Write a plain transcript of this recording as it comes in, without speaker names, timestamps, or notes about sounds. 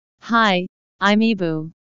Hi, I'm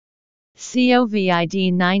Ibu.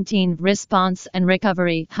 COVID-19 response and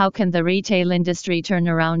recovery. How can the retail industry turn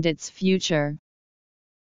around its future?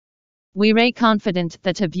 We're confident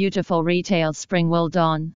that a beautiful retail spring will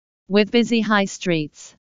dawn. With busy high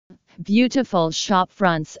streets, beautiful shop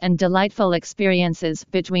fronts, and delightful experiences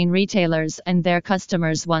between retailers and their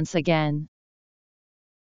customers once again.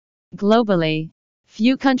 Globally,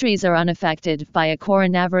 few countries are unaffected by a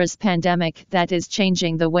coronavirus pandemic that is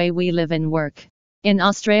changing the way we live and work. In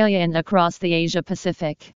Australia and across the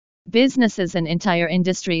Asia-Pacific, businesses and entire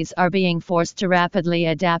industries are being forced to rapidly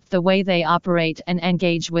adapt the way they operate and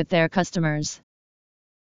engage with their customers.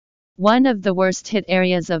 One of the worst-hit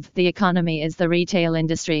areas of the economy is the retail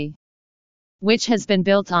industry, which has been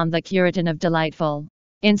built on the keratin of delightful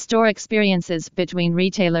in-store experiences between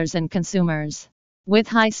retailers and consumers. With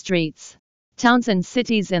high streets, towns and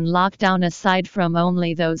cities in lockdown aside from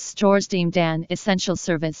only those stores deemed an essential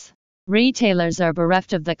service, retailers are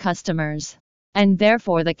bereft of the customers, and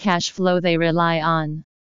therefore the cash flow they rely on.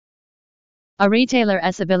 A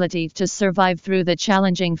retailer's ability to survive through the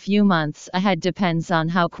challenging few months ahead depends on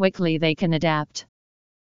how quickly they can adapt,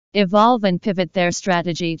 evolve and pivot their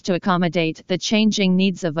strategy to accommodate the changing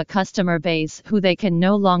needs of a customer base who they can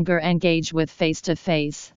no longer engage with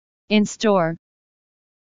face-to-face, in-store.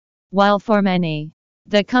 While for many,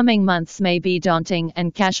 the coming months may be daunting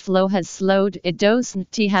and cash flow has slowed, it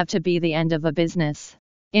doesn't have to be the end of a business.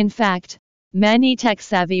 In fact, many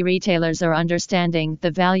tech-savvy retailers are understanding the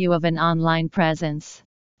value of an online presence,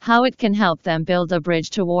 how it can help them build a bridge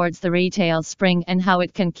towards the retail spring, and how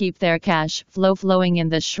it can keep their cash flow flowing in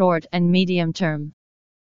the short and medium term.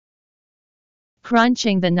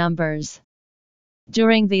 Crunching the numbers.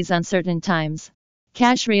 During these uncertain times,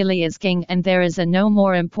 cash really is king, and there is no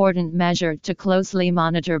more important measure to closely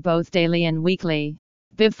monitor both daily and weekly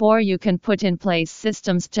before you can put in place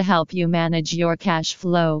systems to help you manage your cash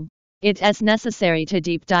flow. It is necessary to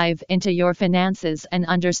deep dive into your finances and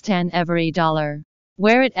understand every dollar,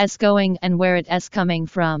 where it is going and where it is coming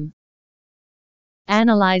from.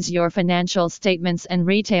 Analyze your financial statements and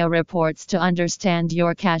retail reports to understand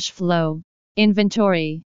your cash flow,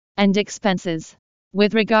 inventory, and expenses.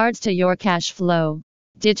 With regards to your cash flow,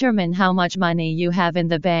 determine how much money you have in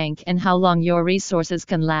the bank and how long your resources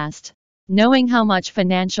can last. Knowing how much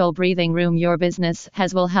financial breathing room your business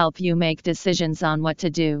has will help you make decisions on what to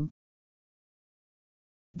do.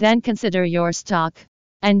 Then consider your stock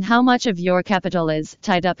and how much of your capital is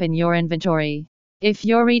tied up in your inventory. If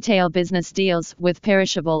your retail business deals with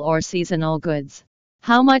perishable or seasonal goods,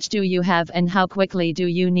 how much do you have and how quickly do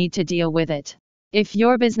you need to deal with it? If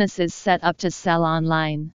your business is set up to sell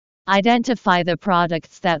online, identify the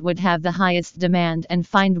products that would have the highest demand and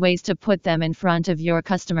find ways to put them in front of your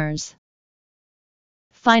customers.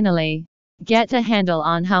 Finally, get a handle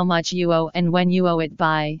on how much you owe and when you owe it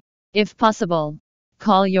by. If possible,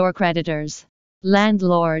 call your creditors,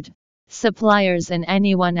 landlord, suppliers and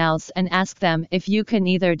anyone else and ask them if you can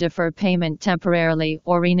either defer payment temporarily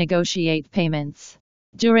or renegotiate payments.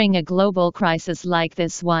 During a global crisis like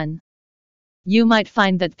this one, you might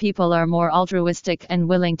find that people are more altruistic and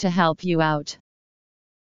willing to help you out.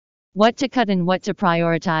 What to cut and what to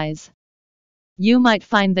prioritize. You might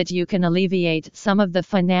find that you can alleviate some of the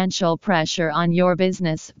financial pressure on your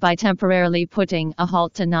business by temporarily putting a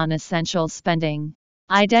halt to non-essential spending.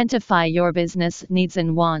 Identify your business needs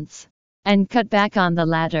and wants, and cut back on the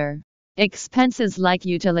latter. Expenses like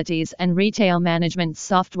utilities and retail management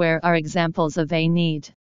software are examples of a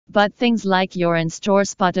need. But things like your in-store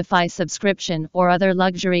Spotify subscription or other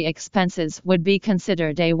luxury expenses would be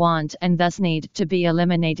considered a want and thus need to be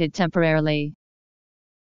eliminated temporarily.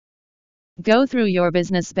 Go through your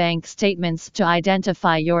business bank statements to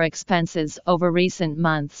identify your expenses over recent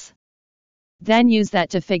months. Then use that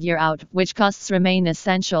to figure out which costs remain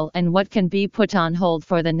essential and what can be put on hold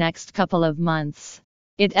for the next couple of months.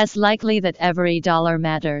 It is likely that every dollar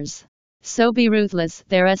matters. So be ruthless.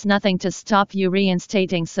 There is nothing to stop you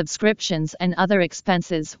reinstating subscriptions and other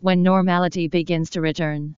expenses when normality begins to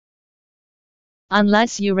return.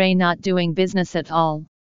 Unless you're not doing business at all,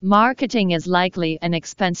 marketing is likely an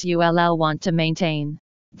expense you'll want to maintain.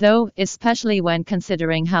 Though, especially when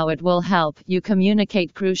considering how it will help you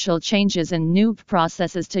communicate crucial changes and new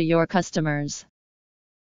processes to your customers.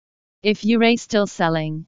 If you're still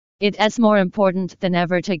selling, it is more important than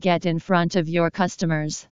ever to get in front of your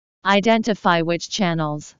customers. Identify which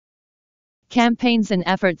channels, campaigns and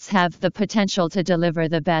efforts have the potential to deliver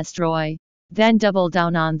the best ROI, then double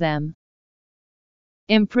down on them.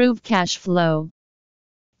 Improve cash flow.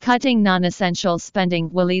 Cutting non-essential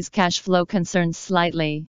spending will ease cash flow concerns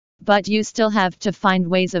slightly, but you still have to find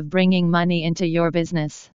ways of bringing money into your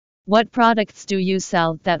business. What products do you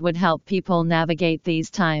sell that would help people navigate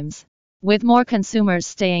these times? With more consumers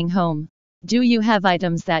staying home, do you have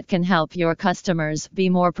items that can help your customers be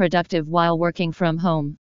more productive while working from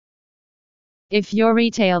home? If your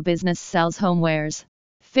retail business sells homewares,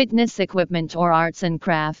 fitness equipment, or arts and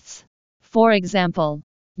crafts, for example,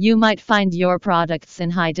 you might find your products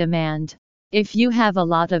in high demand. If you have a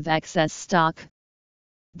lot of excess stock,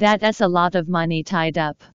 that's a lot of money tied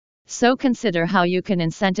up. So consider how you can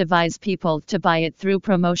incentivize people to buy it through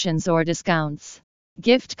promotions or discounts.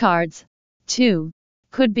 Gift cards, too,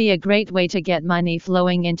 could be a great way to get money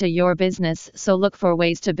flowing into your business, so look for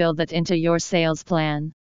ways to build that into your sales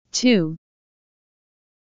plan. 2.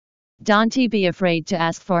 Don't be afraid to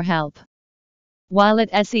ask for help. While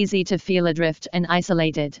it's easy to feel adrift and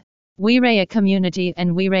isolated, we're a community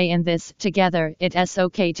and we're in this together. It's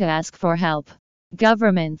okay to ask for help.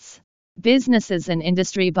 Governments, businesses, and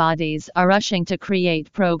industry bodies are rushing to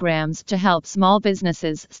create programs to help small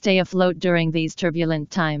businesses stay afloat during these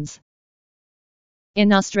turbulent times.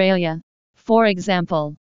 In Australia, for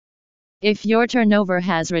example, if your turnover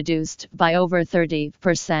has reduced by over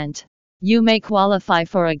 30%, you may qualify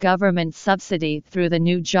for a government subsidy through the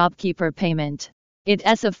new JobKeeper payment.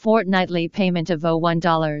 It's a fortnightly payment of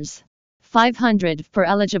 $1,500 per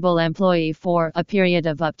eligible employee for a period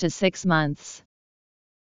of up to 6 months.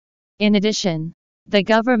 In addition, the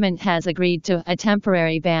government has agreed to a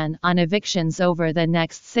temporary ban on evictions over the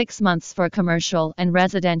next 6 months for commercial and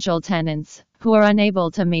residential tenants who are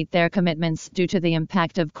unable to meet their commitments due to the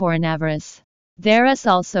impact of coronavirus. There is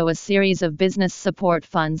also a series of business support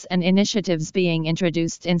funds and initiatives being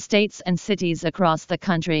introduced in states and cities across the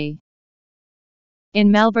country. In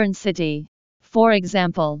Melbourne City, for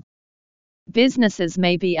example, businesses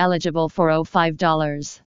may be eligible for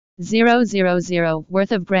 $5,000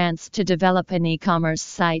 worth of grants to develop an e-commerce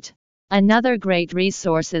site. Another great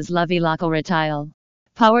resource is Lovey Local Retail,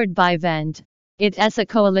 powered by Vend. It's a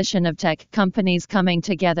coalition of tech companies coming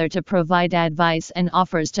together to provide advice and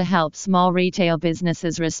offers to help small retail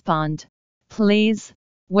businesses respond. Please,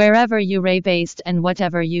 wherever you're based and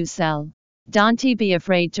whatever you sell, don't be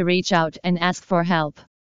afraid to reach out and ask for help.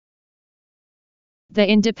 The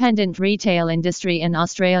independent retail industry in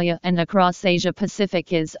Australia and across Asia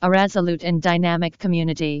Pacific is a resolute and dynamic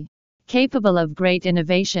community, capable of great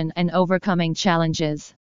innovation and overcoming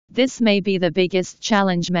challenges. This may be the biggest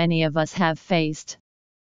challenge many of us have faced.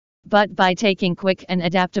 But by taking quick and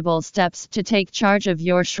adaptable steps to take charge of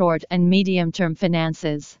your short and medium-term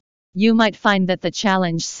finances, you might find that the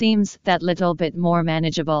challenge seems that little bit more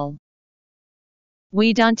manageable.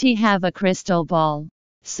 We don't have a crystal ball,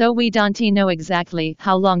 so we don't know exactly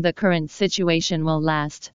how long the current situation will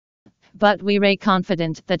last. But we're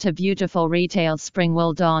confident that a beautiful retail spring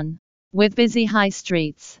will dawn, with busy high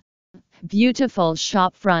streets, beautiful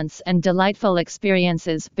shop fronts, and delightful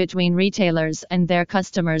experiences between retailers and their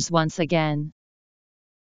customers once again.